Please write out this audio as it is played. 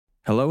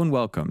Hello and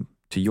welcome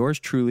to yours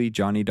truly,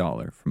 Johnny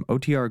Dollar from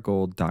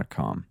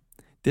OTRGold.com.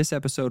 This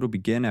episode will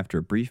begin after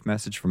a brief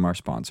message from our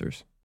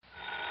sponsors.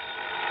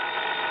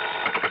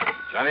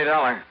 Johnny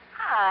Dollar.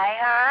 Hi,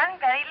 hon.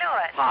 Betty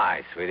Lewis.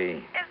 Hi,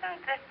 sweetie.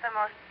 Isn't this the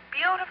most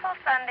beautiful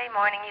Sunday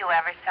morning you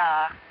ever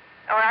saw?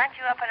 Or aren't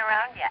you up and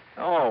around yet?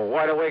 Oh,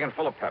 wide awake and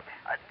full of pep.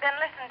 Then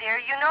listen, dear,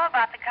 you know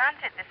about the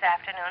concert this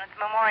afternoon at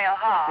the Memorial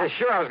Hall. Yeah,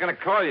 sure, I was going to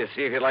call you,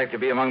 see if you'd like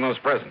to be among those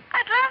present.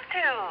 I'd love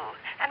to.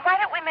 And why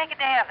don't we make a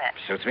day of it?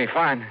 Suits me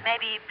fine.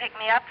 Maybe pick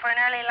me up for an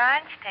early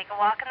lunch, take a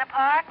walk in the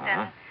park,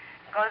 then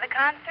go to the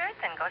concert,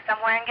 then go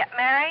somewhere and get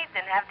married,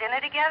 then have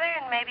dinner together,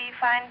 and maybe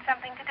find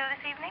something to do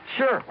this evening?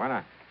 Sure, why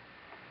not?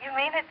 You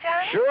mean it,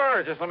 Johnny?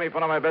 Sure, just let me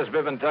put on my best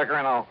bib and tucker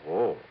and I'll...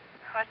 Oh.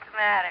 What's the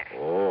matter?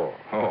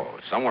 Oh,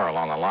 somewhere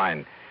along the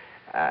line.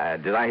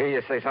 Did I hear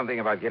you say something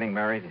about getting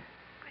married?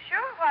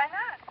 Sure, why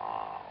not?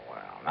 Oh,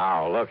 well,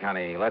 now, look,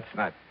 honey, let's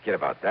not kid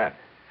about that.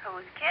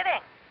 Who's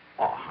kidding?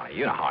 Oh, honey,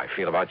 you know how I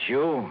feel about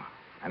you.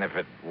 And if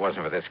it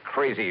wasn't for this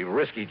crazy,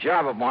 risky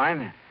job of mine...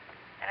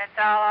 And it's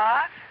all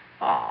off?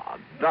 Oh,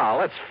 doll,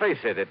 let's face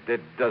it,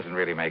 it doesn't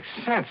really make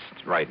sense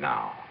right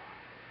now.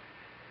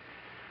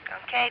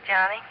 Okay,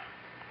 Johnny.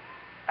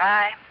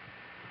 Bye.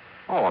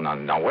 Oh,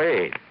 no,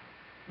 wait.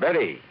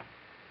 Betty.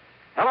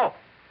 Hello.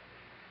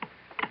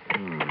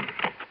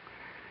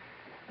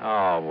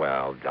 Oh,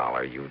 well,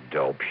 Dollar, you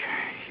dope.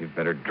 You'd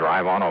better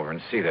drive on over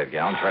and see that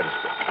gal and try to...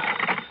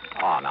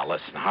 Oh, now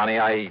listen,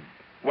 honey,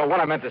 Well,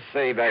 what I meant to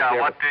say back there...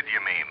 Yeah, what did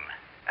you mean?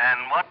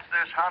 And what's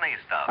this honey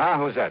stuff?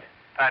 Who's that?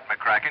 Pat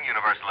McCracken,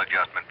 Universal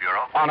Adjustment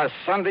Bureau. On a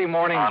Sunday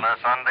morning? On a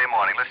Sunday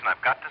morning. Listen,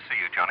 I've got to see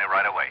you, Johnny,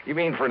 right away. You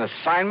mean for an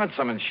assignment,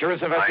 some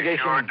insurance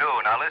investigation? I sure do.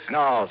 Now, listen.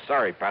 No,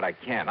 sorry, Pat, I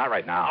can't. Not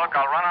right now. Look,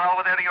 I'll run on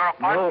over there to your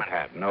apartment. No,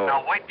 Pat, no.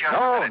 Now, wait just a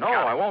minute, No,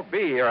 Johnny. I won't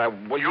be here.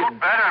 You'd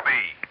better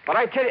be. But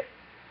I tell you...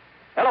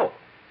 Hello.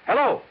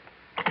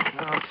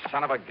 Oh,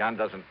 son of a gun,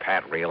 doesn't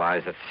Pat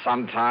realize that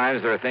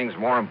sometimes there are things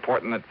more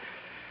important that...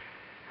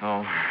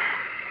 Oh,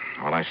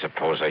 well, I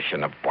suppose I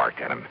shouldn't have barked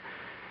at him.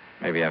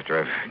 Maybe after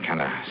I've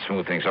kind of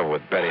smoothed things over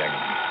with Betty, I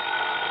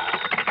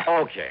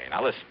can... Okay,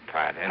 now listen,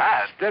 Pat.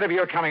 Instead of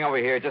your coming over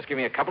here, just give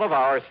me a couple of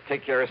hours to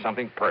take care of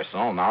something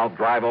personal, and I'll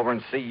drive over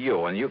and see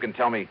you, and you can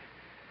tell me...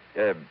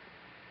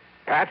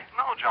 Pat?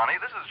 No, Johnny,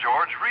 this is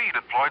George Reed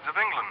at Floyd's of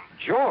England.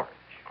 George?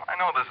 I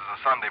know this is a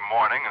Sunday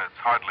morning, and it's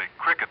hardly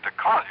cricket to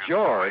call you.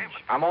 George, This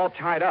way, I'm all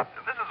tied up.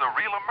 but this is a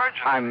real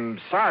emergency. I'm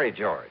sorry,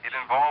 George. It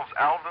involves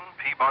Alvin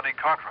Peabody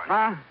Cartwright.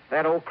 Huh?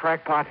 That old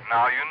crackpot?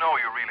 Now, you know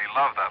you really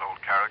love that old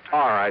character.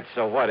 All right,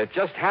 so what? It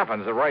just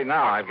happens that right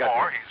now I've got...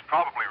 More, he's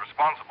probably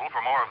responsible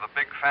for more of the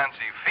big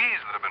fancy fees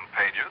that have been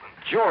paid you than...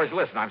 George,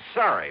 listen, I'm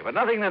sorry, but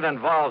nothing that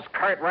involves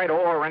Cartwright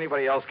or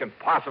anybody else can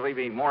possibly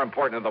be more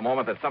important at the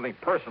moment than something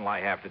personal I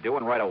have to do,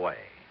 and right away.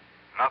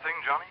 Nothing,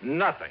 Johnny?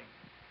 Nothing.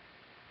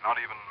 Not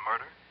even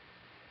murder?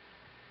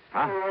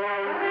 Huh?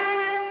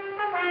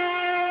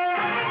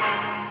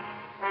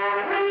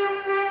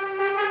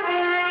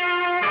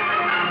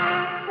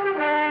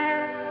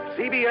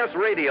 CBS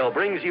Radio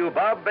brings you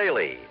Bob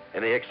Bailey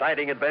in the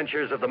exciting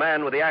adventures of the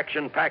man with the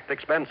action-packed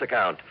expense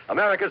account,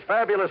 America's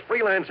fabulous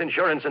freelance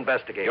insurance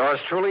investigator. Yours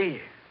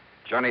truly,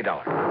 Johnny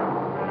Dollar.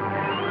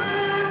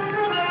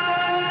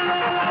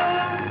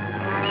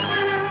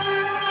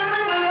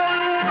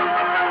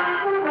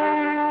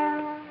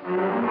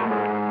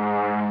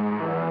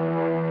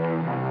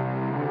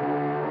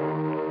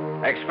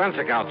 Expense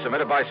account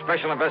submitted by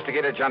Special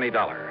Investigator Johnny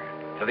Dollar.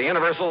 To the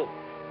Universal...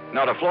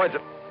 No, to Floyd's...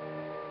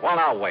 Well,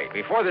 now, wait.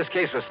 Before this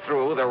case was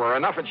through, there were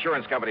enough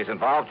insurance companies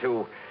involved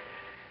to...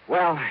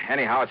 Well,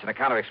 anyhow, it's an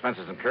account of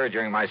expenses incurred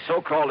during my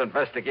so-called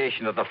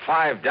investigation of the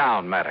 5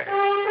 Down matter.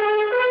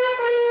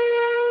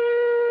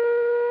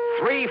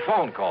 3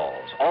 phone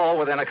calls, all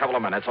within a couple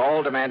of minutes,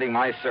 all demanding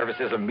my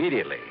services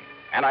immediately.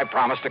 And I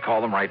promised to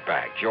call them right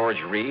back.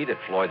 George Reed at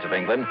Floyd's of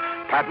England,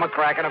 Pat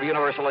McCracken of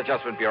Universal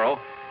Adjustment Bureau,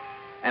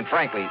 and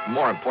frankly,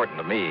 more important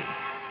to me,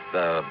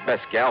 the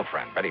best gal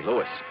friend, Betty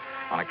Lewis,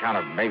 on account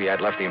of maybe I'd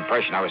left the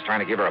impression I was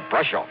trying to give her a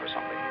brush off or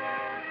something.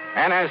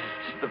 And as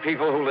the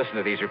people who listen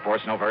to these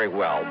reports know very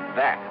well,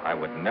 that I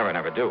would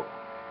never do.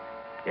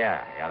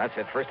 Yeah, that's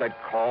it. First I'd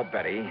call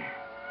Betty,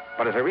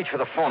 but as I reach for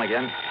the phone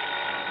again...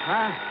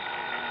 Huh?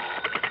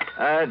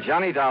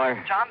 Johnny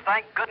Dollar. John,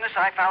 thank goodness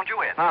I found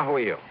you in. Who are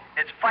you?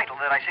 It's vital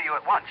that I see you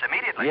at once,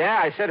 immediately. Yeah,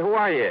 I said, who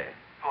are you?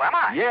 Who am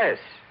I? Yes.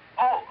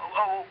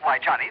 Why,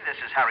 Johnny, this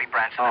is Harry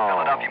Branson of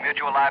Philadelphia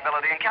Mutual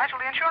Liability and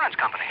Casualty Insurance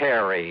Company.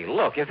 Harry,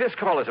 look, if this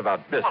call is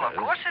about business... Well, of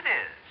course it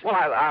is. Well,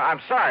 I'm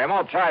sorry, I'm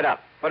all tied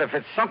up. But if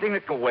it's something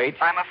that can wait...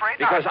 I'm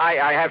afraid because not.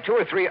 I have 2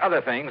 or 3 other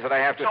things that I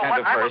have to So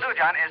attend to what I will first. do,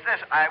 John, is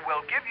this. I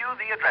will give you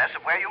the address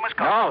of where you must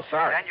go. No,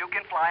 sorry. Then you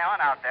can fly on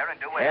out there and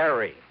do it.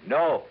 Harry,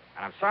 no.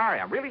 And I'm sorry,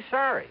 I'm really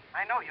sorry.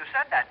 I know you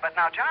said that, but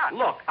now, John...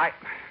 Look,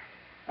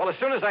 Well, as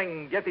soon as I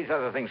can get these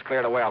other things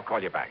cleared away, I'll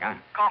call you back, huh?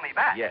 Call me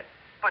back? Yes.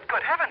 But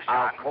good heavens, John.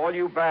 I'll call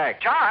you back.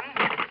 John!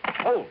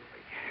 Holy...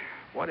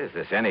 What is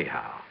this,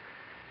 anyhow?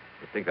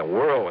 You'd think the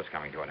world was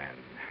coming to an end.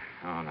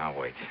 Oh, now,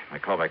 wait. I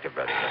call back to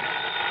Betty.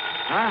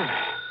 Huh?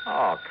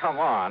 Oh, come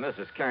on. This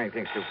is carrying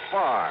things too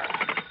far.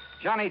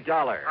 Johnny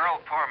Dollar. Earl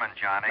Poorman,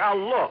 Johnny. Now,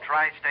 look.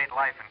 Tri-State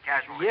Life and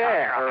Casualty. Yeah, out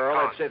here on the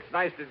Earl, coast. it's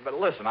nice to... But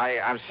listen,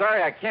 I'm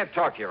sorry I can't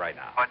talk to you right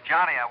now. But,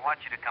 Johnny, I want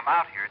you to come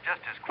out here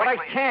just as But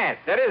quickly... I can't.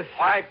 That is...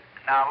 What?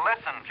 Now,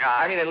 listen,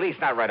 Johnny. I mean, at least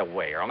not right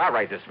away, Earl. Not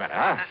right this minute,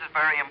 huh? This is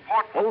very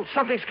important. Well,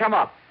 something's come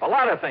up. A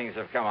lot of things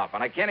have come up,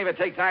 and I can't even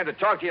take time to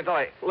talk to you until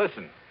I...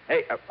 Listen.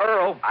 Hey,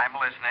 Earl. I'm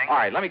listening. All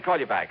right, let me call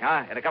you back,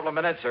 huh? In a couple of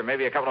minutes or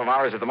maybe a couple of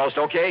hours at the most,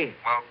 okay?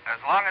 Well, as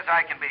long as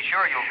I can be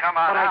sure you'll come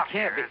on But I out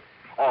can't here. be...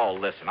 Oh,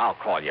 listen, I'll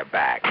call you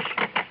back.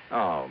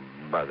 Oh,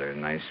 brother,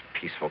 nice,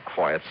 peaceful,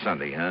 quiet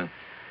Sunday, huh?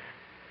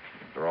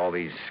 For all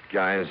these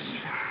guys,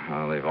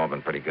 well, they've all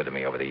been pretty good to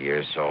me over the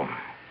years, so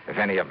if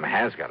any of them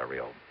has got a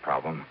real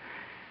problem...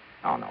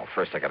 Oh, no,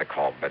 first I got to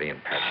call Betty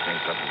and patch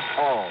things up.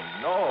 Oh,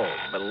 no,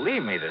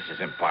 believe me, this is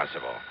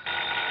impossible.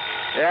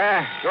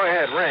 Yeah, go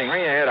ahead, ring your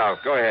head off,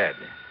 go ahead.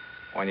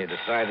 When you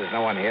decide there's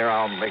no one here,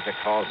 I'll make the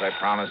calls I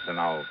promised, and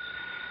oh,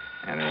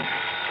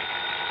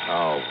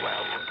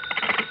 well.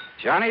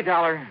 Johnny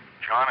Dollar.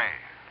 Johnny,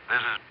 this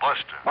is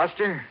Buster.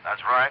 Buster?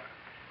 That's right.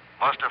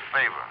 Buster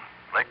Favor.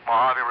 Lake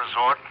Mojave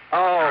Resort.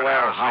 Oh, Here in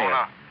well,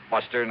 Arizona. hiya.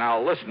 Buster, now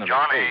listen to me,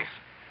 Johnny, please.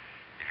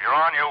 if you're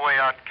on your way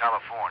out to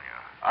California,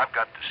 I've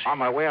got to see On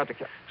my way out to...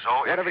 So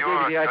Whatever if gave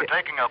you the you're idea-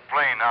 taking a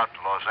plane out to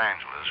Los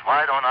Angeles,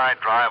 why don't I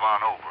drive on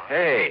over? and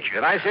Hey, meet you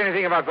did I there? say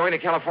anything about going to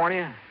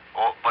California?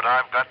 Oh, but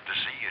I've got to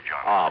see you,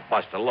 Johnny. Oh,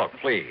 Buster, look,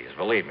 please,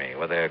 believe me.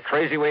 With the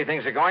crazy way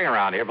things are going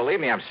around here, believe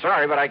me, I'm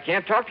sorry, but I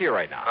can't talk to you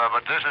right now.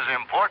 But this is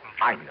important,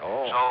 I Johnny.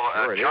 know.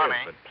 So, sure it is,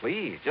 Johnny, but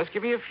please, just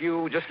give me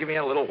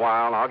a little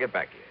while. I'll get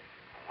back to you.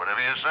 whatever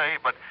you say,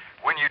 but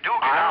when you do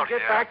get I'll out get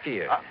here... back to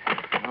you.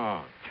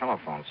 Oh,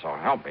 telephone, so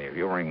help me if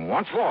you ring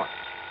once more.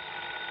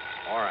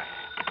 All right.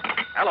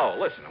 Hello,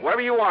 listen,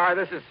 whoever you are,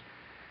 this is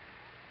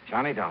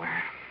Johnny Dollar.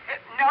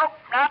 Nope,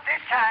 not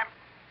this time.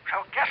 So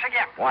guess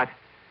again. What?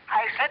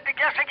 I said to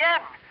guess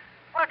again.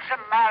 What's the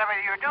matter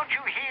with you? Don't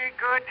you hear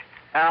good?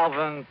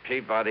 Alvin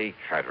Peabody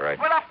Cartwright.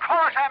 Well, of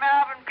course I'm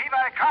Alvin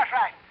Peabody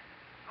Cartwright.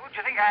 Who do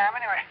you think I am,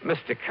 anyway?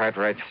 Mr.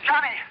 Cartwright.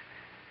 Johnny,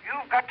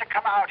 you've got to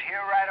come out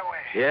here right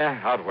away. Yeah,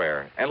 out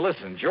where? And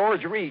listen,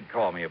 George Reed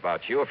called me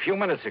about you a few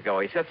minutes ago.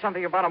 He said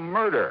something about a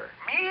murder.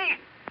 Me?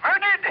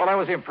 Murdered? Well, that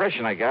was the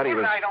impression I got. He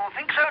Well, was... I don't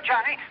think so,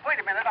 Johnny. Wait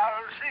a minute, I'll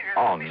see.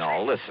 Oh, Let me no,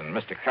 see. listen,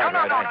 Mr. No,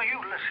 Cartwright. you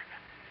listen.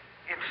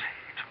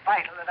 It's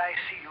vital that I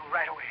see you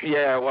right away.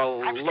 Yeah,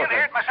 well, I'm look... still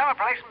here at my summer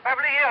place in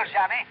Beverly Hills,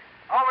 Johnny.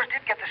 Always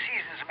did get the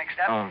seasons mixed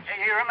up. Oh.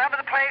 You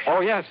remember the place? Oh,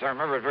 yes, I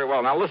remember it very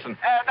well. Now, listen.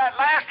 That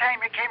last time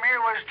you came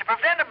here was to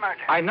prevent a murder.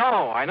 I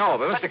know,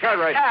 but Mr.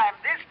 Cartwright...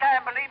 This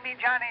time, believe me,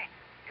 Johnny,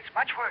 it's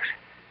much worse.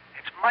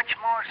 It's much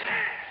more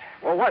serious.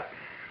 Well,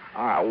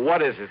 what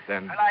is it,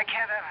 then? Well, I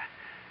can't,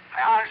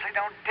 I honestly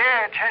don't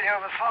dare tell you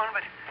over the phone,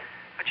 but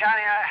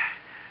Johnny,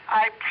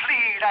 I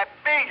plead, I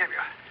beg of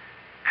you,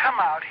 come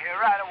out here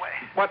right away.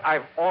 What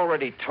I've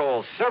already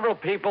told several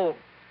people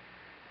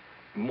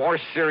more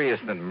serious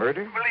than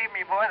murder? Believe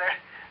me, boy,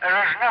 there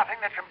is nothing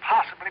that can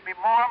possibly be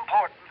more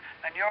important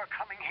than your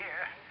coming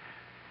here.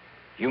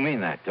 You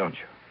mean that, don't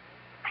you?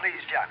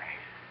 Please, Johnny,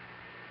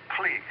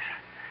 please.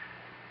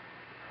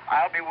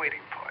 I'll be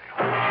waiting for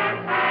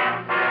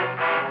you.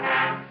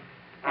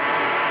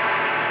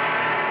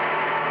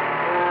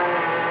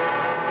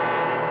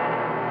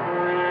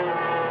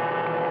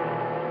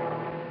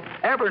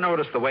 Ever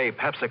notice the way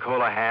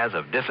Pepsi-Cola has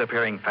of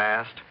disappearing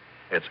fast?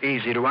 It's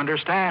easy to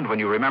understand when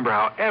you remember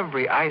how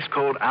every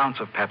ice-cold ounce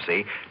of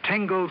Pepsi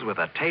tingles with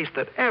a taste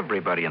that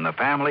everybody in the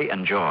family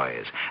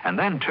enjoys. And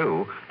then,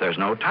 too, there's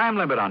no time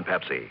limit on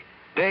Pepsi.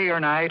 Day or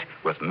night,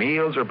 with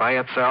meals or by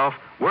itself,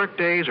 work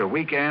days or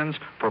weekends,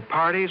 for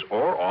parties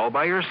or all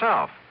by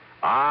yourself.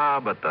 Ah,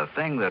 but the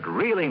thing that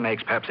really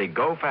makes Pepsi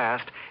go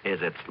fast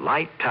is its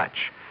light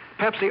touch.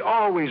 Pepsi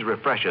always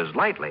refreshes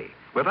lightly,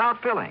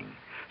 without filling.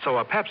 So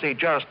a Pepsi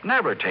just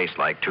never tastes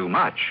like too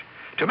much.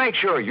 To make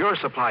sure your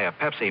supply of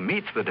Pepsi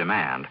meets the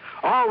demand,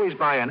 always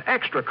buy an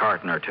extra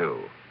carton or two.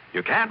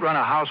 You can't run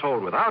a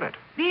household without it.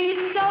 Be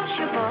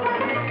sociable,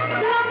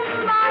 look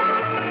smart,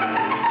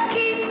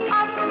 keep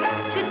up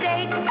to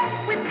date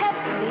with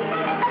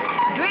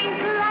Pepsi.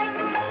 Drink light,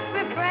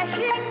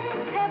 refreshing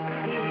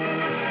Pepsi.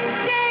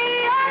 Stay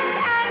young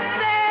and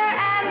fair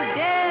and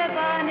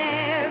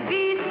debonair.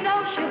 Be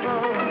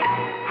sociable,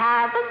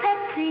 have a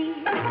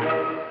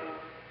Pepsi.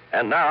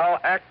 And now,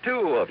 Act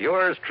Two of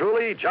yours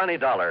truly, Johnny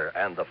Dollar,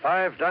 and the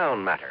 5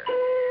 Down Matter.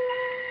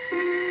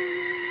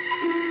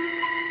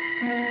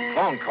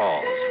 Phone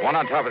calls, one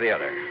on top of the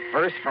other.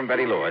 First from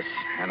Betty Lewis,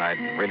 and I'd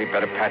really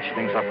better patch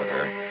things up with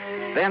her.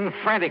 Then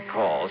frantic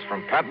calls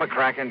from Pat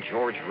McCracken,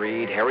 George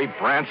Reed, Harry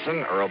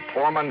Branson, Earl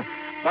Poorman,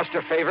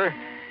 Buster Favor,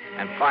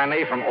 and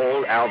finally from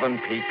old Alvin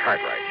P.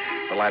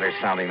 Cartwright, the latter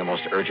sounding the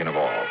most urgent of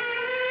all.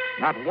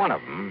 Not one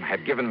of them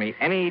had given me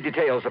any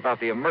details about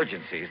the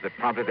emergencies that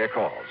prompted their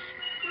calls.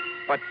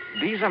 But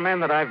these are men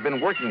that I've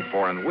been working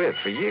for and with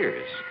for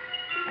years.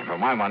 And for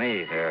my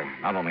money, they're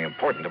not only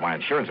important to my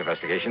insurance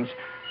investigations,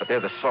 but they're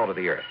the salt of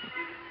the earth.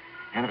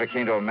 And if it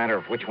came to a matter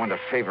of which one to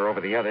favor over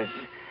the others...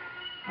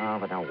 Oh,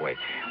 but now wait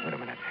a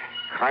minute.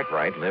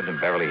 Cartwright lived in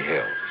Beverly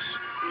Hills.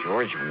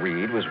 George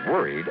Reed was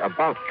worried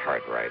about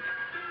Cartwright.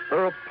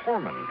 Earl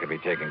Portman could be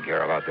taken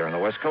care of out there on the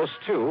West Coast,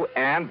 too,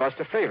 and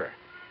Buster Favor.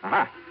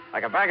 Uh-huh.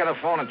 I got back on the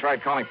phone and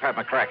tried calling Pat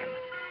McCracken.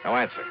 No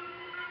answer.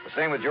 The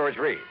same with George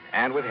Reed,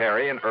 and with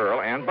Harry and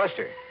Earl and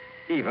Buster,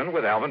 even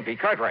with Alvin P.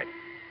 Cartwright.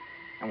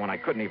 And when I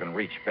couldn't even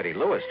reach Betty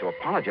Lewis to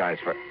apologize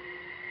for...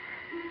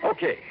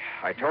 Okay,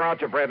 I tore out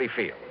to Bradley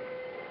Field.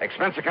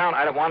 Expense account,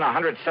 item 1,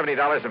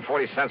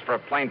 $170.40 for a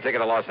plane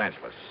ticket to Los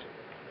Angeles.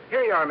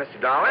 Here you are, Mr.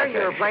 Dollar. Okay.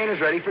 Your plane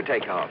is ready for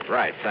takeoff.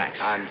 Right, thanks.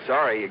 I'm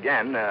sorry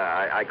again.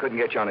 I couldn't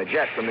get you on a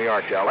jet from New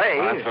York to L.A.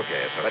 Oh, that's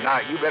okay. But now,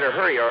 you better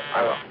hurry or...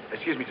 I will.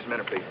 Excuse me just a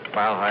minute, please.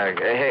 Well, hey,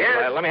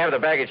 Yes? let me have the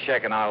baggage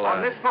check and I'll...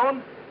 On this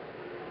phone?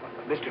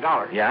 Mr.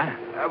 Dollar. Yeah?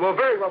 Well,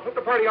 very well. Put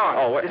the party on.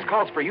 Oh, what? This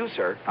call's for you,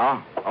 sir.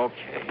 Oh,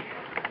 okay.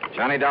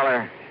 Johnny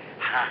Dollar.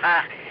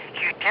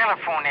 Your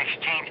telephone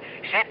exchange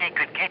said they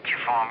could get you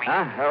for me.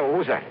 Huh?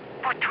 Who's that?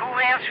 But who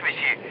else was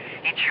here?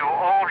 It's your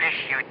oldest,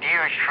 your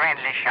dearest friend,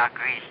 Le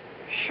Chagris.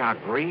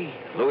 Chagris?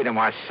 Louis de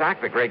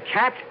Marsac, the great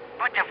cat?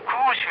 But of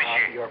course,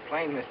 monsieur. Your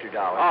plane, Mr.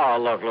 Dollar.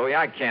 Oh, look, Louis,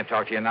 I can't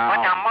talk to you now. But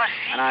I must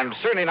see And I'm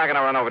certainly not going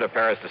to run over to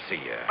Paris to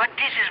see you. But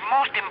this is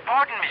most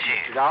important, monsieur.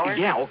 Mr. Dollar?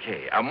 Yeah,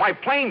 okay. My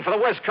plane for the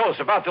West Coast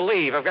about to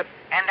leave. I've got...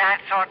 And I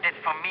thought that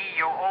for me,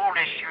 your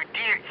oldest, your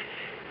dear,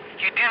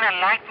 you do not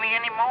like me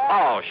anymore?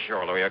 Oh,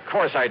 sure, Louis. Of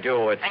course I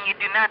do. It's... And you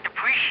do not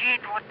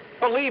appreciate what...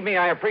 Believe me,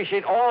 I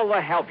appreciate all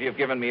the help you've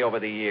given me over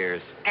the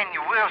years. Then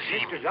you will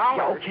see me. Mr.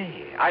 Dollar.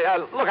 Yeah,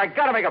 okay. Look, I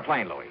got to make a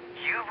plane, Louis.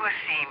 You will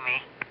see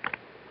me.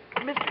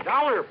 Mr.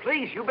 Dollar,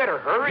 please, you better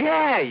hurry.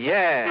 Yeah.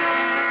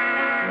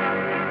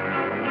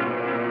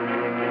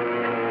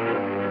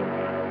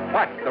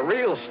 What? The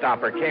real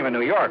stopper came in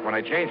New York when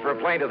I changed for a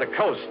plane to the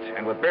coast,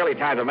 and with barely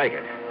time to make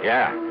it.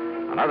 Yeah.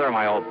 Another of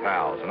my old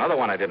pals. Another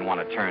one I didn't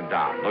want to turn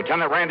down.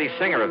 Lieutenant Randy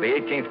Singer of the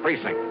 18th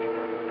Precinct.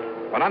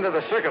 But under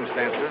the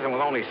circumstances and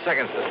with only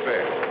seconds to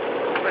spare.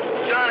 But,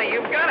 Johnny,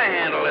 you've got to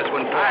handle this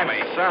one for I'm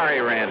me.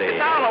 sorry, Randy. It's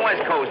down on the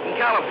West Coast in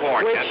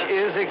California. Which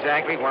is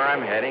exactly where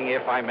I'm heading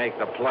if I make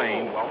the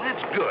plane. Well,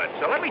 that's good.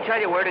 So let me tell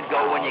you where to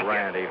go when you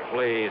get... Randy,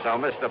 please. I'll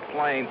miss the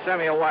plane.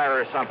 Send me a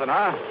wire or something,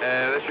 huh?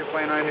 This your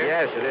plane right here?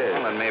 Yes, it is.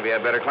 Well, then maybe I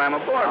better climb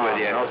aboard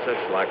with you. No such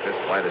luck. This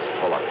flight is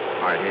full up.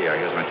 All right, here you are.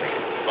 Here's my ticket.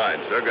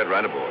 Fine, sir. Get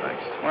right aboard. Thanks.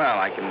 Well,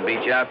 I can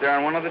beat you out there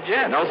on one of the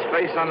jets. No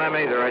space on them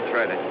either. I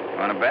tried it.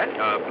 Want to bet?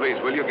 Please,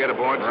 will you get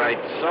aboard, sir? Right.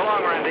 So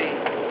long, Randy.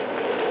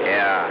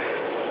 Yeah.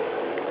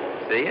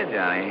 See you,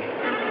 Johnny.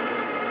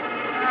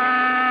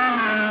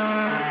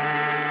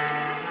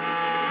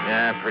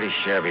 Yeah, pretty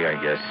shabby, I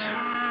guess.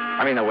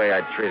 I mean, the way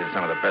I treated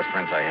some of the best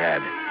friends I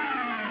had.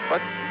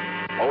 But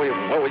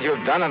what would you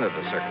have done under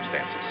the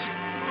circumstances?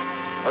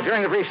 Well,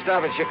 during the brief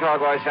stop in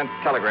Chicago, I sent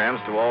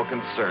telegrams to all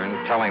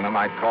concerned, telling them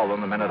I'd call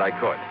them the minute I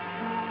could.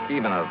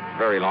 Even a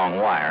very long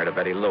wire to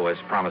Betty Lewis,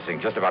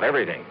 promising just about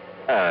everything.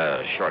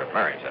 Short of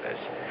marriage, that is.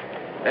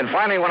 Then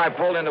finally, when I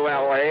pulled into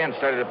L.A. and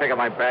started to pick up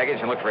my baggage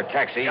and look for a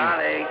taxi...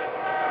 Johnny.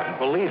 Couldn't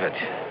believe it.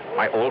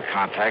 My old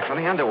contact from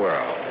the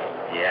underworld.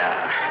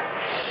 Yeah.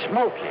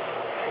 Smokey.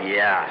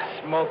 Yeah.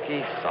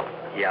 Smokey Sullivan.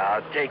 Yeah,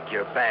 I'll take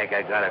your bag.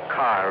 I got a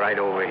car right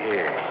over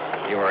here.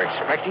 You were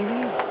expecting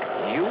me?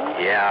 You?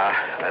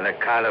 Yeah, and a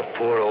kind of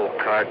poor old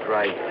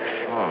Cartwright.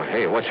 Oh,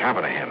 hey, what's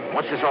happened to him?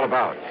 What's this all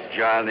about?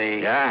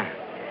 Johnny. Yeah?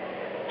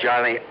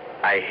 Johnny,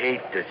 I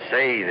hate to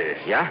say this.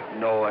 Yeah?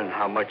 Knowing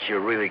how much you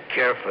really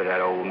care for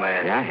that old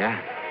man. Yeah.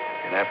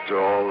 And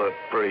after all the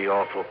pretty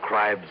awful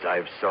crimes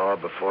I've saw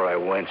before I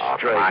went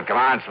straight. Come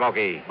on,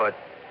 Smokey. But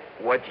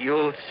what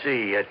you'll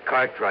see at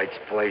Cartwright's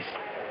place,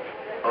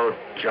 oh,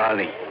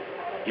 Johnny,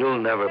 you'll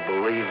never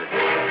believe it.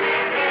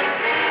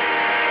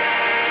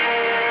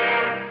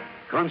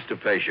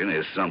 Constipation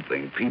is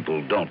something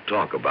people don't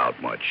talk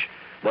about much,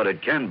 but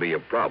it can be a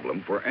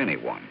problem for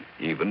anyone,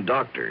 even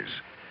doctors.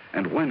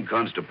 And when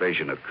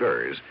constipation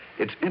occurs,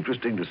 it's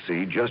interesting to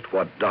see just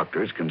what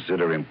doctors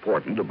consider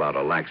important about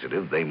a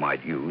laxative they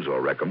might use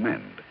or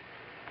recommend.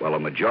 Well, a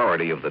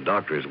majority of the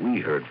doctors we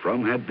heard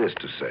from had this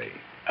to say.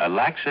 A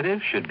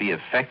laxative should be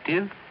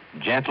effective,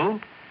 gentle,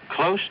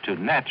 close to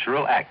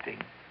natural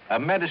acting. A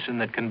medicine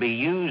that can be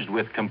used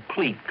with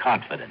complete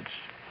confidence.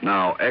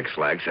 Now,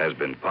 X-Lax has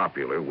been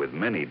popular with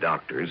many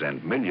doctors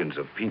and millions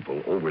of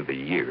people over the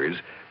years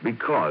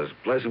because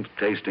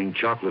pleasant-tasting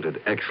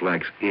chocolated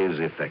X-Lax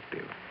is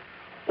effective.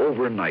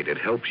 Overnight, it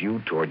helps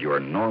you toward your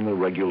normal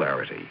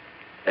regularity.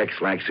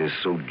 X-Lax is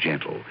so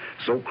gentle,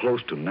 so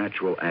close to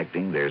natural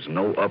acting, there's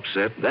no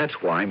upset.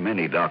 That's why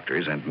many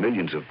doctors and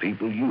millions of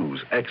people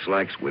use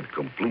X-Lax with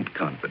complete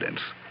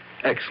confidence.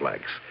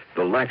 X-Lax,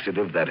 the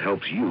laxative that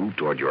helps you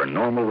toward your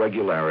normal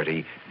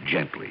regularity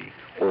gently,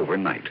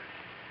 overnight.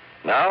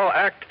 Now,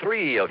 Act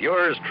 3 of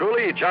yours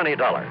truly, Johnny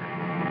Dollar.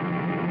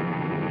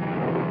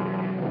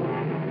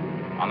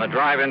 On the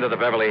drive into the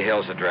Beverly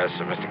Hills address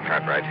of Mr.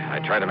 Cartwright, I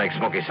tried to make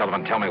Smokey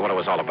Sullivan tell me what it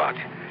was all about.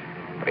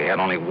 But he had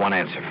only one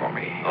answer for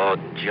me. Oh,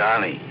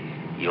 Johnny,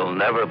 you'll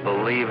never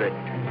believe it.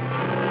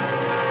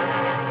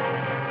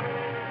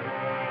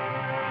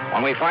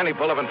 When we finally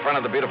pulled up in front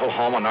of the beautiful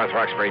home on North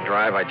Roxbury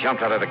Drive, I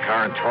jumped out of the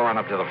car and tore on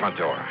up to the front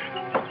door.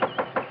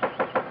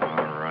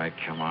 All right,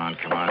 Come on,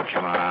 come on,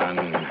 come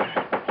on.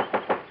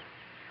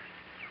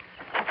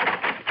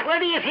 What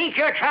do you think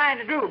you're trying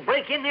to do?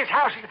 Break in this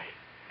house?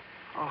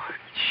 Oh,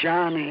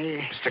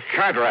 Johnny. Mr.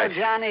 Cartwright.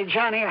 Oh,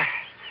 Johnny,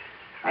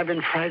 I've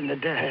been frightened to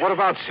death. What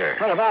about, sir?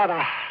 What about?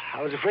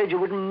 I was afraid you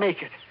wouldn't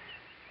make it.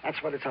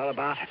 That's what it's all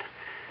about.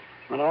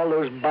 With all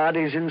those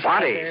bodies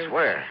inside Bodies? there.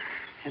 Where?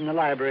 In the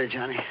library,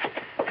 Johnny.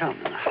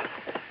 Come now.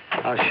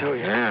 I'll show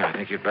you. Yeah, I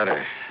think you'd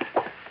better.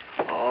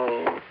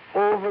 All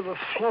over the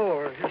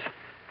floor.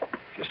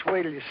 Just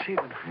wait till you see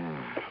them.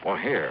 Well,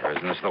 here.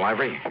 Isn't this the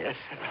library? Yes,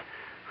 sir.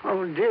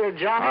 Oh, dear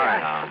Johnny. All right,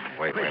 now.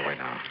 Wait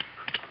now.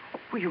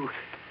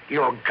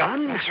 Your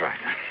gun? That's right.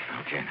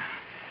 Okay,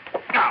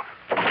 now.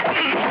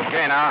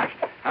 Okay, now.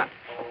 Huh?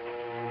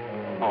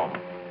 Oh,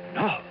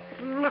 no.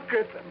 Look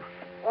at them.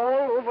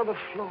 All over the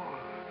floor.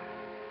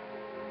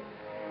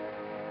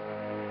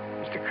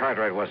 Mr.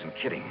 Cartwright wasn't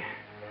kidding.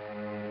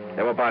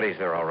 There were bodies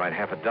there, all right,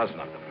 half a dozen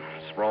of them,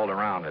 sprawled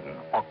around in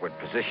awkward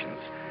positions,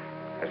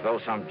 as though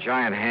some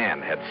giant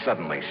hand had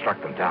suddenly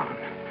struck them down.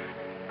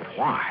 But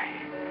why?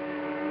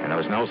 And there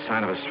was no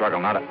sign of a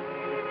struggle, not a...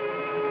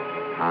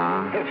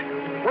 Huh?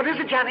 What is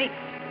it, Johnny?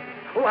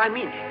 Oh, I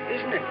mean,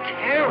 isn't it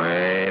terrible?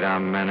 Wait a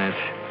minute.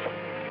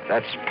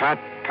 That's Pat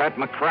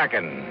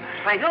McCracken.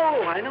 I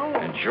know.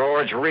 And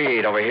George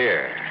Reed over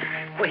here.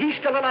 Well, he's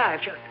still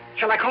alive.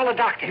 Shall I call a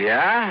doctor?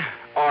 Yeah?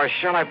 Or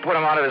shall I put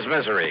him out of his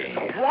misery?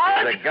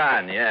 What? With a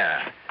gun,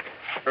 yeah.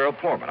 Earl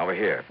Poorman over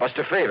here.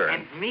 Buster Favor.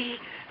 And me,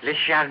 Le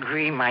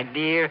Chagrin, my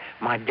dear,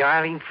 my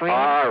darling friend.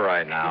 All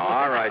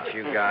right,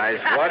 you guys.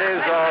 What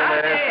is all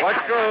this?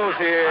 What goes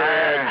here?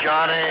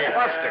 Johnny.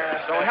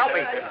 Buster, so help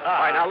me.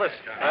 All right, now listen.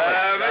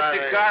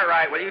 Mr.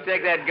 Cartwright, will you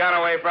take that gun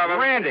away from him?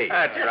 Randy.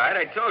 That's right.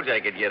 I told you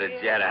I could get a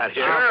jet out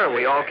here. Sure,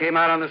 we all came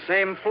out on the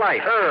same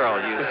flight. Earl,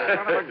 you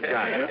son of a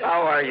gun.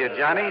 How are you,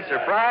 Johnny?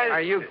 Surprised?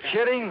 Are you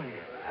kidding?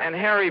 And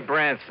Harry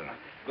Branson.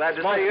 Glad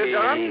to see you,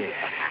 Don.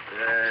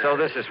 So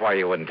this is why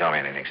you wouldn't tell me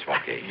anything,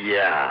 Smokey.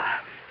 Yeah.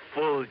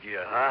 Fooled you,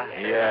 huh?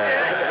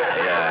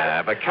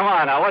 Yeah. But come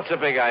on now, what's the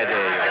big idea?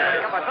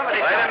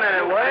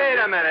 Wait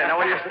a minute. Now,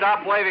 will you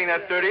stop waving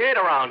that 38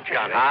 around,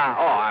 Johnny? Huh?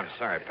 Oh, I'm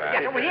sorry,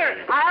 Pat. Well,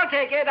 here, I'll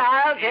take it.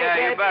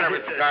 Yeah, you better,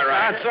 Mr.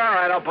 Cartwright. That's all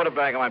right. I'll put it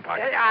back in my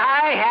pocket.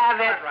 I have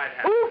it.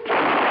 Oops.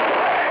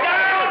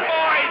 Down,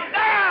 boys,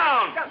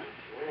 down!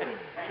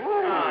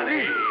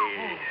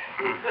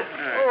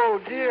 Oh,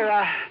 dear.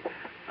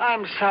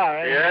 I'm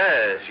sorry.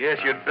 Yes,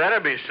 you'd better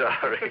be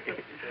sorry.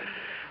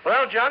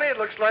 Well, Johnny, it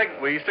looks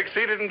like we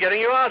succeeded in getting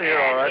you out here,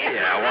 all right.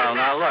 Yeah, well,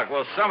 now, look,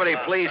 will somebody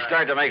please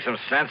start to make some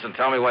sense and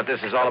tell me what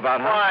this is all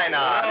about? Why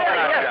not?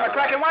 Yes,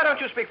 McCracken, why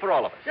don't you speak for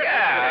all of us?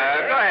 Yeah,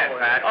 go ahead,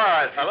 Pat. All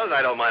right, fellas,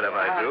 I don't mind if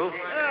I do.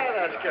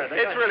 That's good.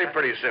 It's really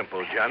pretty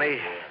simple, Johnny.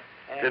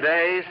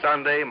 Today,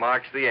 Sunday,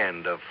 marks the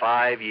end of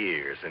 5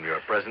 years in your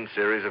present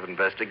series of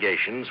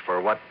investigations for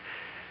what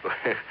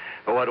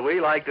we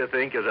like to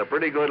think is a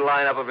pretty good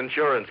lineup of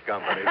insurance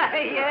companies.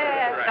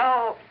 Yes,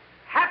 so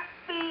happy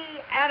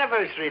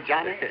anniversary,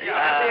 Johnny. Happy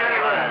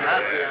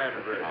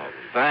anniversary. Oh,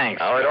 thanks.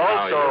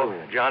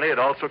 Now, Johnny, it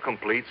also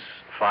completes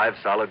 5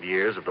 solid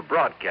years of the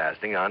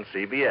broadcasting on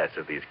CBS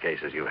of these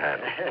cases you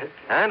handled.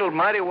 Handled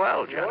mighty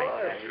well, Johnny.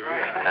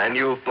 And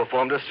you've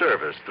performed a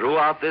service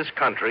throughout this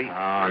country.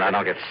 Oh, now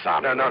don't get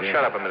soppy. No,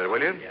 shut up a minute,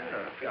 will you?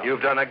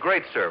 You've done a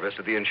great service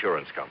to the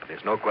insurance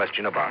companies, no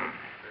question about it.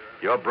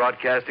 Your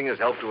broadcasting has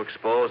helped to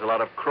expose a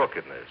lot of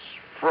crookedness,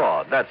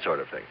 fraud, that sort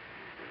of thing.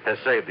 Has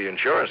saved the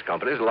insurance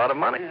companies a lot of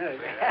money.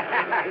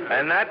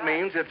 And that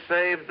means it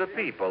saved the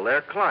people,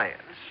 their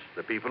clients,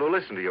 the people who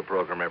listen to your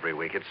program every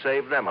week. It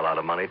saved them a lot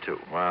of money, too.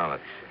 Well,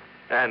 that's...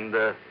 And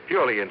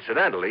purely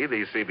incidentally,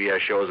 these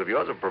CBS shows of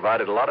yours have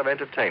provided a lot of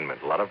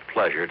entertainment, a lot of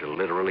pleasure to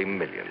literally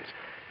millions.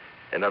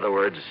 In other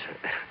words,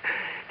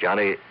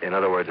 Johnny, a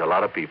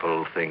lot of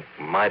people think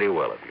mighty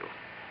well of you.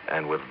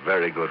 And with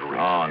very good reason.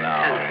 Oh,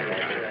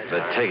 no.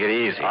 But take it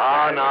easy.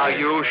 Oh, now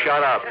you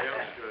shut up.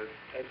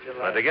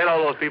 But to get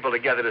all those people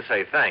together to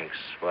say thanks,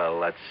 well,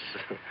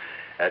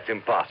 that's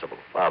impossible,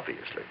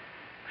 obviously.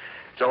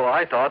 So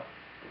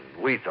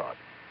we thought,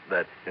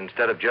 that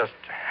instead of just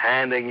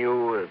handing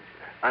you,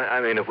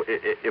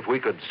 if we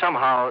could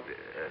somehow,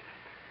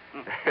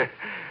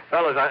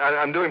 fellas,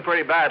 I'm doing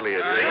pretty badly.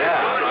 Make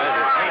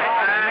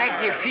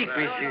your feet,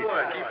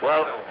 monsieur.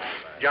 Well,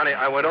 Johnny,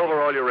 I went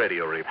over all your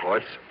radio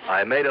reports.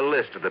 I made a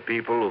list of the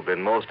people who've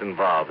been most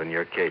involved in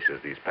your cases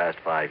these past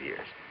 5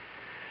 years.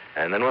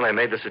 And then when I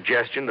made the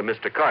suggestion to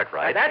Mr.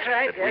 Cartwright... That's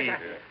right.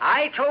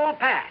 I told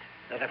Pat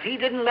that if he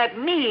didn't let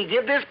me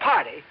give this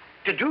party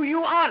to do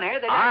you honor...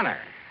 Honor?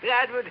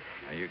 That would...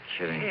 Are you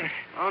kidding? Yeah.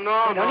 Oh,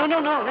 no. No.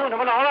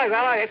 All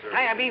right.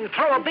 I mean,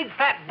 throw a big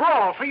fat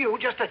brawl for you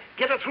just to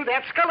get her through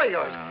that skull of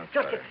yours.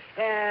 Just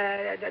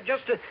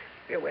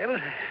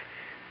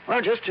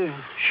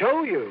to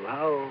show you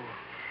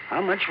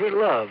how much we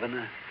love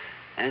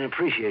and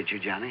appreciate you,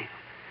 Johnny.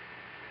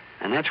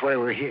 And that's why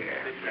we're here.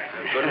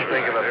 I couldn't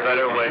think of a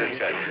better way to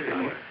tell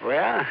you.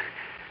 Well,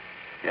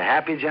 you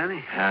happy,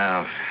 Johnny?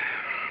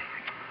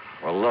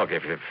 Well, look,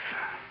 if you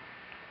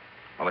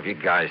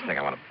guys think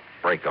I want to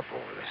break up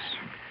over this.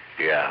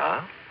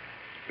 Yeah?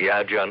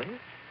 Yeah, Johnny?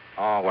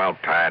 Oh, well,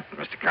 Pat,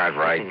 Mr.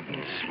 Cartwright,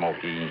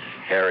 Smokey,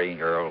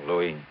 Harry, Earl,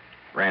 Louie,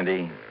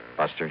 Randy,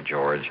 Buster,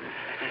 George.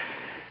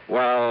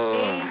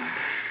 Well...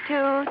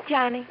 Two,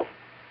 Johnny.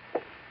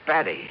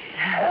 Betty.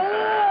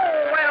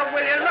 Oh, well,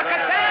 will you look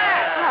at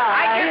that?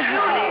 Hi. I guess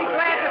you'll be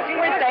glad to see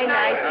Weren't they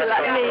nice to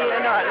let me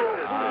and honest?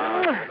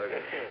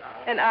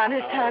 And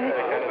honest, honey,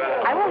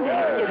 I won't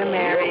ask you to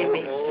marry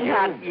me.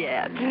 Not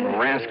yet.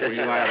 Rascal,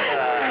 you out of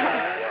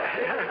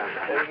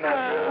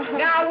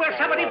Now, will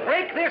somebody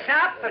break this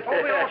up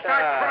before we all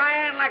start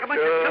crying like a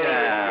bunch of silly...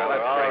 Yeah,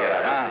 let's bring it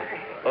up.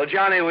 Well,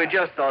 Johnny, we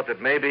just thought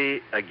that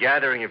maybe a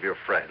gathering of your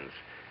friends,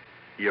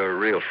 your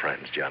real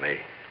friends, Johnny,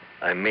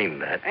 I mean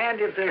that. And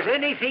if there's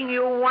anything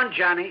you want,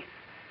 Johnny,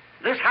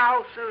 this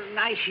house, a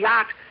nice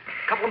yacht,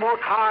 a couple more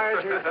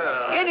cars, or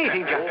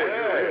anything,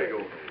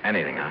 Johnny.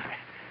 Anything, huh?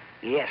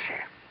 Yes, sir.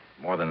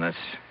 More than this?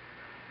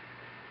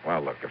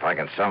 Well, look, if I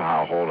can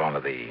somehow hold on to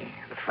the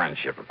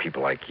friendship of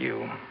people like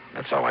you,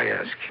 that's all I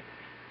ask.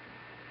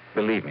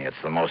 Believe me, it's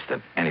the most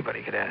that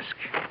anybody could ask.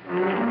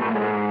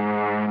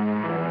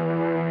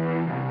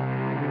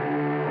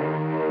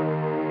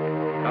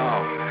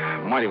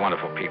 Oh, mighty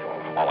wonderful people,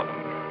 all of them.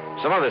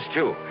 Some others,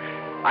 too.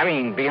 I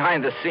mean,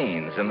 behind the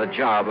scenes in the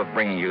job of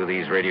bringing you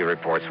these radio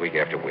reports week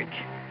after week.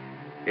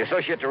 The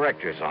associate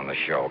directors on the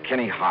show,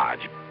 Kenny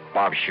Hodge,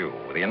 Bob Shue,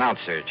 the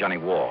announcer, Johnny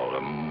Wall,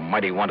 a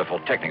mighty wonderful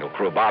technical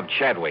crew, Bob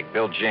Chadwick,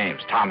 Bill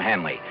James, Tom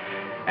Hanley,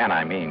 and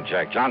I mean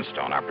Jack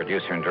Johnstone, our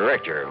producer and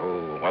director,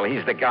 who, well,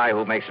 he's the guy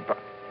who makes it...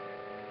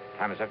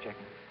 Time is up, Jack?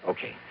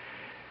 Okay.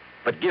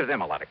 But give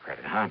them a lot of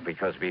credit, huh?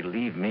 Because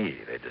believe me,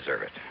 they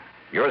deserve it.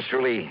 Yours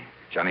truly,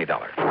 Johnny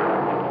Dollar.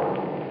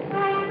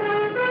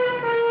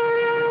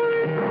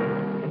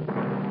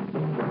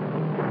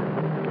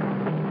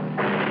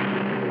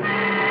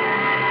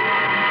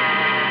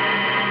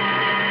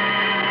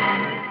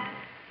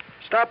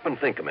 Stop and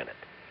think a minute.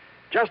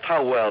 Just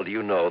how well do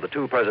you know the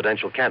two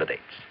presidential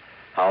candidates?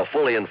 How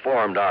fully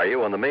informed are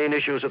you on the main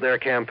issues of their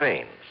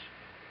campaigns?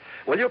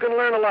 Well, you can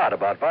learn a lot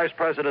about Vice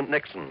President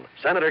Nixon,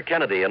 Senator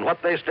Kennedy, and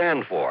what they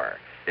stand for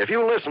if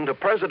you listen to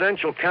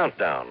Presidential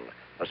Countdown,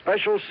 a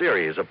special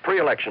series of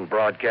pre-election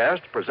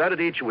broadcasts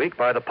presented each week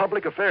by the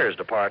Public Affairs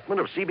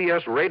Department of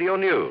CBS Radio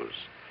News.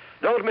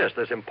 Don't miss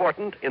this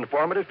important,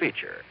 informative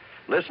feature.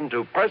 Listen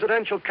to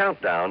Presidential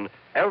Countdown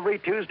every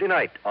Tuesday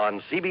night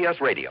on CBS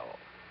Radio.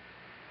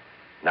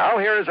 Now,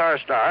 here is our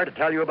star to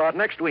tell you about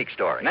next week's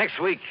story. Next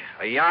week,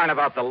 a yarn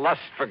about the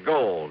lust for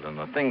gold and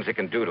the things it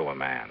can do to a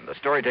man. The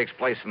story takes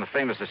place in the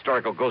famous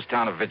historical ghost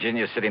town of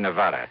Virginia City,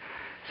 Nevada,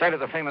 site of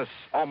the famous,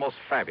 almost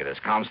fabulous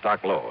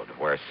Comstock Lode,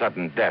 where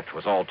sudden death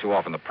was all too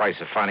often the price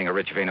of finding a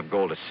rich vein of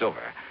gold or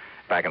silver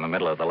back in the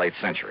middle of the late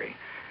century.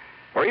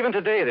 Where even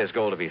today there's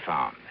gold to be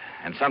found,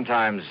 and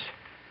sometimes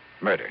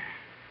murder.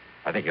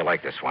 I think you'll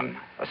like this one,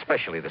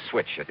 especially the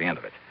switch at the end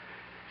of it.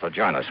 So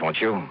join us, won't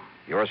you?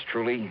 Yours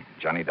truly,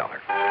 Johnny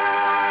Dollar.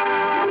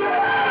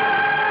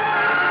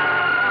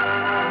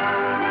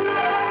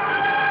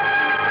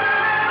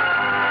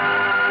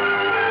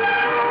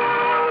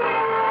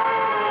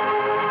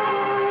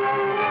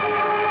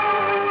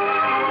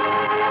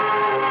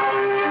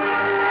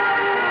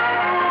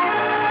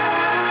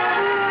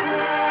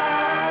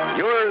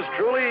 Yours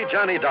truly,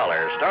 Johnny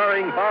Dollar,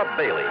 starring Bob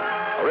Bailey,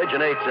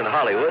 originates in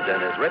Hollywood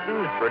and is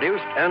written,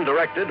 produced, and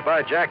directed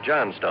by Jack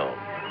Johnstone.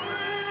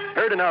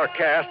 Heard in our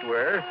cast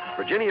were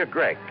Virginia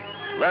Gregg,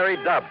 Larry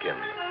Dobkin,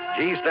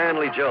 G.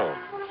 Stanley Jones,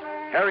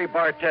 Harry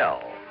Bartell,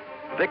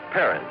 Vic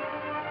Perrin,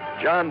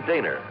 John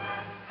Daner,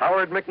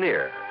 Howard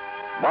McNear,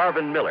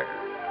 Marvin Miller,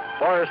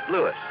 Forrest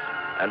Lewis,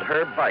 and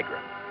Herb Vigran.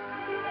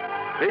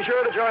 Be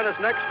sure to join us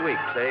next week,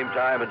 same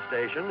time and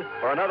station,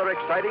 for another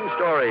exciting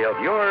story of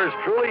yours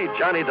truly,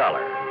 Johnny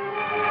Dollar.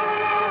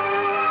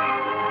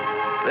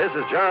 This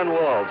is John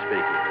Wall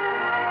speaking.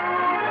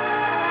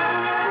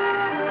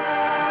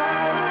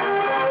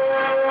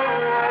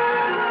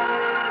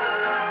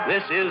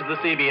 This is the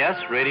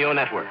CBS Radio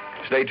Network.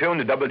 Stay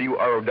tuned to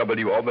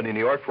WROW Albany, New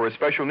York for a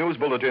special news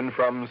bulletin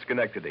from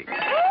Schenectady.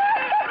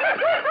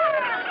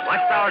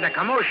 What's all the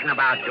commotion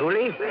about,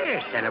 Dooley?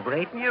 We're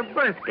celebrating your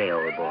birthday,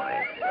 old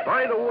boy.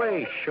 By the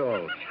way,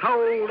 Schultz, how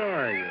old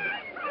are you?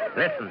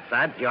 Listen,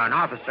 Suds, you're an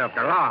officer of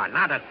the law,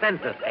 not a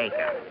census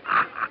taker.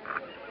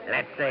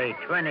 Let's say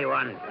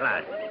 21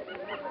 plus.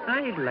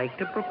 I'd like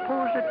to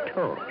propose a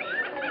toast.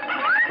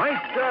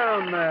 Pipe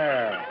down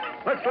there.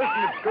 Let's listen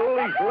to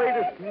Dooley's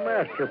latest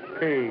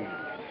masterpiece.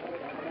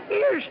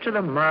 Here's to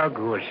the mug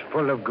who is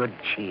full of good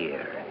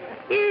cheer.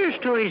 Here's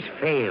to his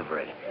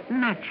favorite,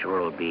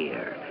 natural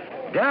beer.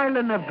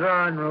 Darling of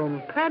drawing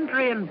room,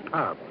 pantry, and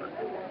pub.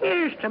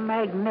 Here's to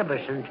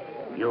magnificent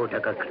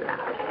Utica Club.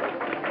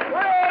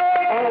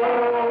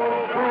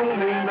 Oh,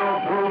 brewing,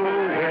 no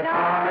brew, it's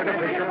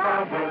artificial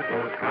bubbles,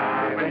 those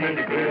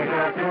carbonated beers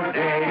of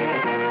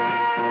today.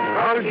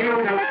 Cause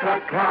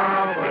Utica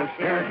Club will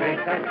still make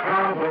the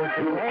trouble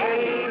to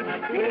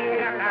age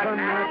beer a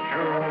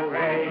natural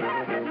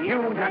way.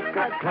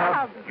 Utica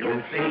Club,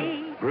 you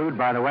see. Brewed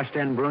by the West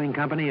End Brewing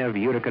Company of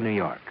Utica, New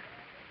York.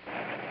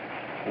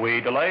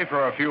 We delay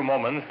for a few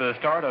moments the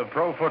start of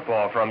pro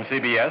football from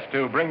CBS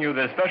to bring you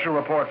this special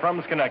report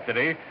from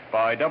Schenectady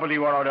by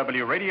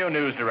WROW Radio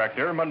News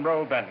Director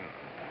Monroe Benton.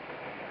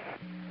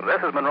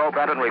 This is Monroe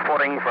Benton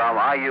reporting from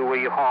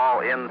IUE Hall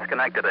in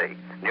Schenectady.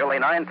 Nearly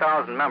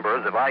 9,000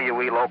 members of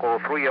IUE Local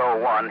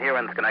 301 here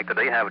in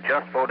Schenectady have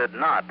just voted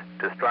not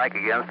to strike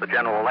against the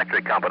General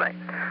Electric Company.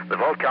 The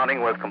vote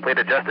counting was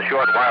completed just a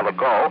short while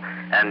ago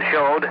and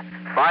showed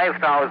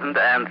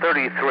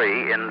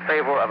 5,033 in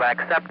favor of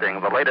accepting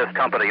the latest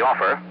company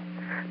offer,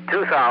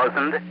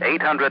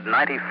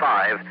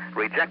 2,895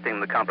 rejecting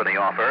the company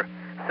offer,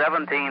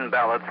 17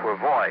 ballots were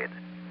void.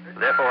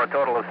 Therefore, a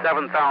total of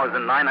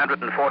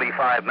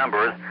 7,945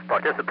 members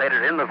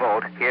participated in the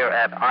vote here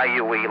at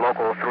IUE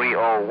Local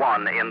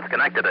 301 in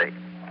Schenectady.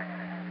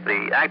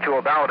 The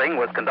actual balloting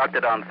was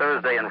conducted on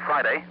Thursday and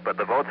Friday, but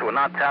the votes were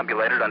not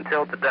tabulated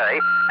until today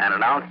and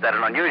announced at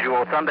an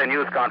unusual Sunday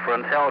news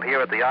conference held here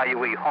at the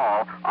IUE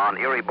Hall on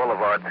Erie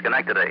Boulevard,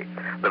 Schenectady.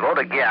 The vote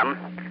again,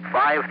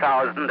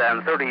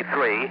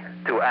 5,033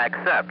 to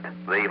accept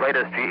the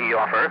latest GE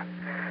offer,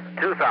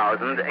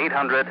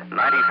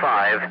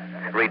 2,895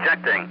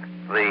 rejecting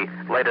the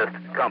latest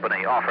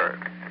company offer.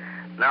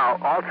 Now,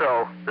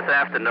 also this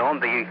afternoon,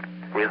 the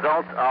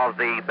results of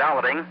the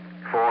balloting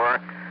for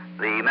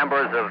the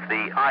members of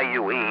the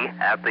IUE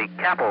at the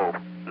Capel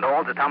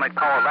Knowles Atomic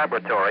Power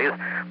Laboratories,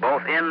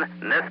 both in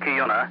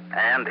Niskayuna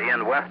and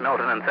in West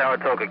Milton and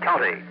Saratoga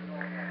County.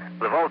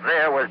 The vote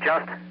there was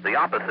just the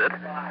opposite,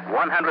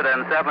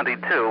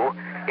 172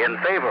 in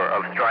favor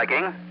of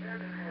striking,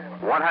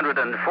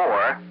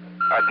 104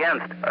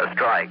 against a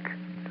strike.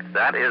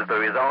 That is the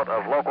result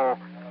of Local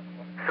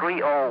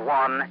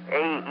 301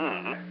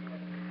 AE,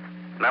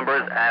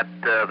 members at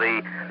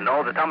the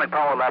Knowles Atomic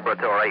Power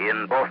Laboratory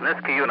in both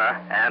Niskayuna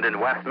and in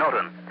West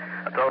Milton.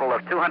 A total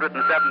of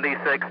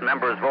 276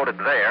 members voted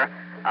there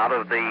out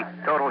of the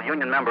total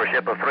union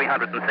membership of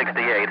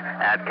 368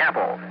 at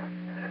Capel.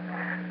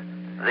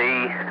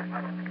 The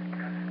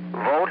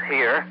vote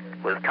here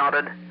was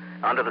counted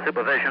under the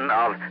supervision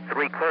of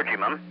 3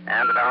 clergymen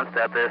and announced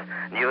at this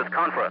news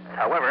conference.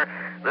 However,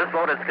 this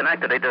vote at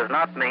Schenectady does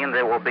not mean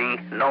there will be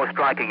no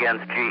strike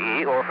against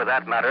GE, or for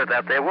that matter,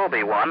 that there will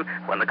be one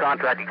when the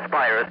contract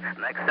expires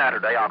next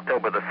Saturday,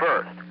 October the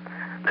 1st.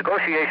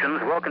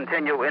 Negotiations will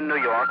continue in New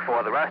York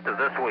for the rest of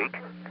this week,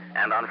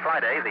 and on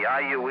Friday, the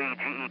IUE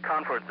GE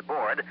Conference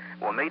Board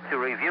will meet to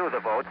review the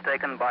votes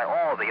taken by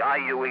all the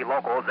IUE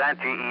locals at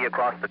GE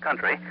across the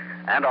country,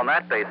 and on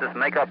that basis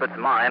make up its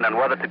mind on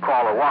whether to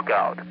call a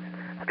walkout.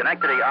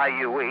 Schenectady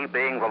IUE,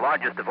 being the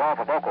largest of all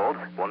the locals,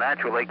 will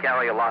naturally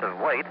carry a lot of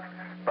weight,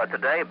 but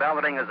today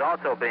balloting is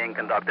also being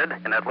conducted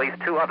in at least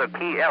 2 other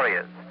key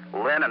areas,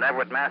 Lynn and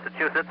Everett,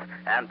 Massachusetts,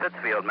 and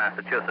Pittsfield,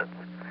 Massachusetts.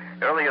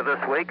 Earlier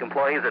this week,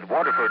 employees at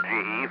Waterford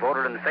GE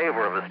voted in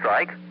favor of a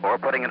strike, or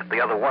putting it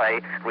the other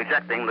way,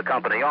 rejecting the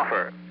company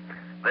offer.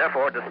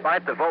 Therefore,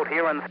 despite the vote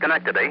here in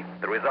Schenectady,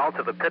 the results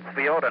of the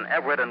Pittsfield and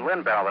Everett and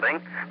Lynn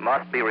balloting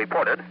must be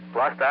reported,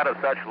 plus that of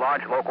such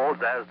large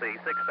locals as the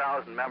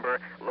 6,000-member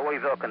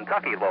Louisville,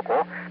 Kentucky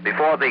local,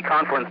 before the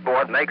conference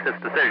board makes its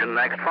decision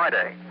next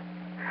Friday.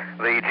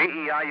 The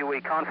GE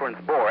IUE Conference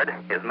Board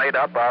is made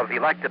up of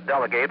elected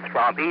delegates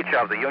from each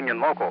of the union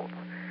locals.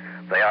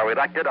 They are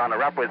elected on a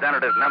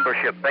representative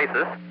membership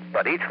basis,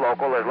 but each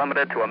local is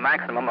limited to a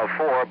maximum of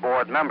 4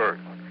 board members.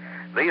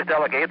 These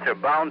delegates are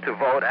bound to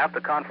vote at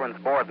the conference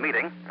board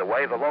meeting the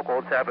way the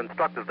locals have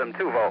instructed them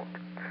to vote.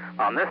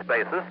 On this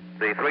basis,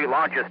 the 3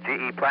 largest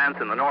GE plants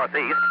in the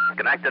Northeast,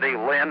 Schenectady,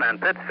 Lynn, and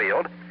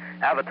Pittsfield,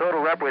 have a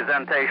total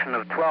representation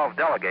of 12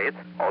 delegates,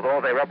 although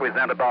they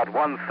represent about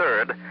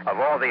 1/3 of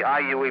all the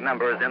IUE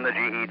members in the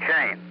GE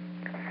chain.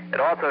 It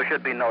also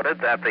should be noted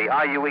that the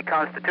IUE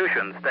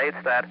Constitution states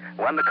that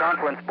when the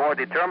conference board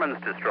determines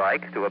to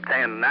strike to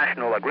obtain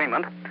national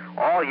agreement,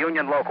 all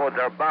union locals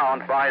are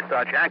bound by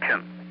such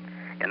action.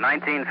 In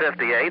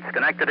 1958,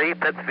 Schenectady,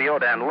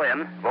 Pittsfield, and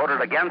Lynn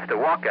voted against a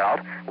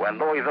walkout when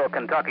Louisville,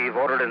 Kentucky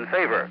voted in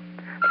favor.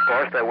 Of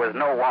course, there was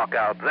no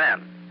walkout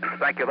then.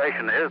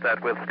 Speculation is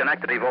that with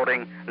Schenectady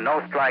voting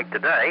no strike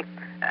today,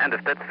 and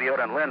if Pittsfield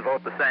and Lynn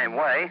vote the same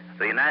way,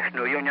 the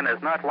National Union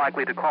is not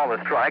likely to call a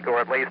strike, or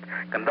at least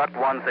conduct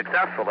one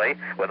successfully,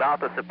 without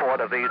the support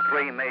of these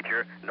 3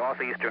 major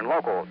northeastern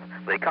locals.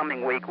 The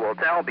coming week will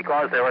tell,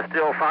 because there are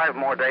still 5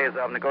 more days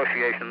of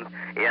negotiations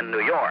in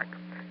New York.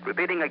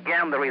 Repeating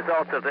again the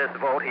results of this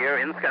vote here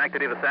in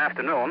Schenectady this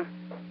afternoon,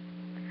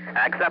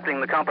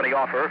 accepting the company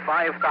offer,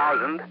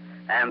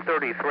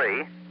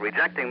 5,033,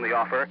 rejecting the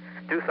offer,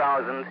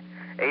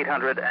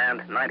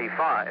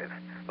 2,895.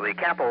 The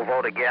Capel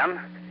vote again,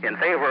 in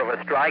favor of a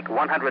strike,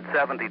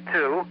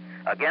 172,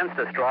 against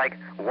a strike,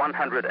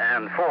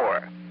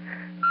 104.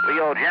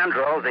 Leo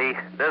Gendro, the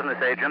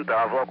business agent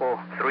of Local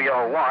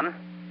 301,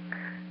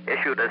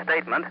 issued a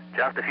statement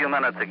just a few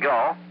minutes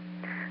ago,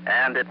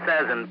 and it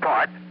says in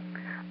part,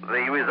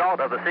 the result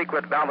of the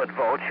secret ballot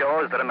vote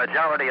shows that a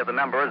majority of the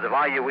members of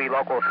IUE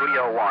Local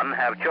 301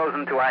 have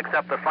chosen to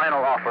accept the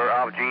final offer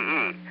of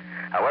GE.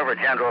 However,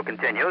 Jandro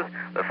continues,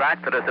 the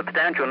fact that a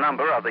substantial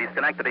number of the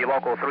Schenectady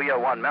Local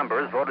 301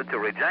 members voted to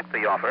reject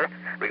the offer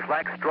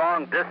reflects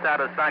strong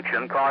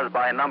dissatisfaction caused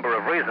by a number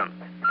of reasons.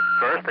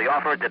 First, the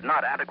offer did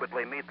not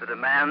adequately meet the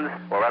demands,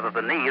 or rather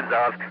the needs,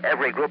 of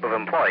every group of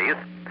employees.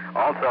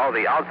 Also,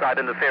 the outside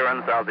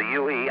interference of the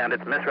UE and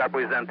its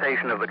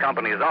misrepresentation of the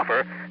company's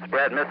offer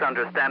spread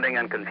misunderstanding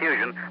and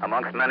confusion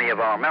amongst many of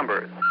our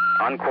members.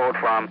 Unquote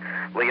from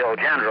Leo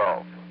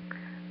Jandro.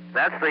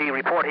 That's the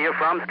report here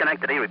from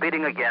Schenectady.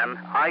 Repeating again,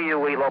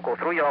 IUE Local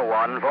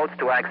 301 votes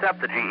to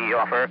accept the GE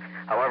offer.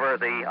 However,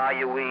 the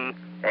IUE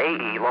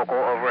AE local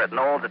over at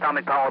Knowles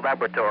Atomic Power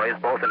Laboratories,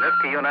 both in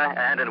Niskayuna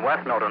and in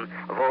West Newton,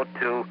 vote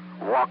to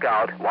walk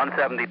out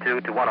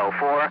 172 to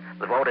 104.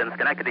 The vote in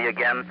Schenectady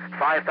again,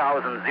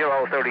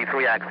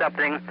 5,033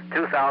 accepting,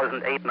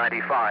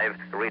 2,895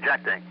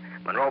 rejecting.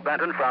 Monroe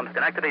Benton from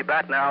Schenectady,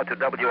 back now to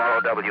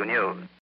WROW News.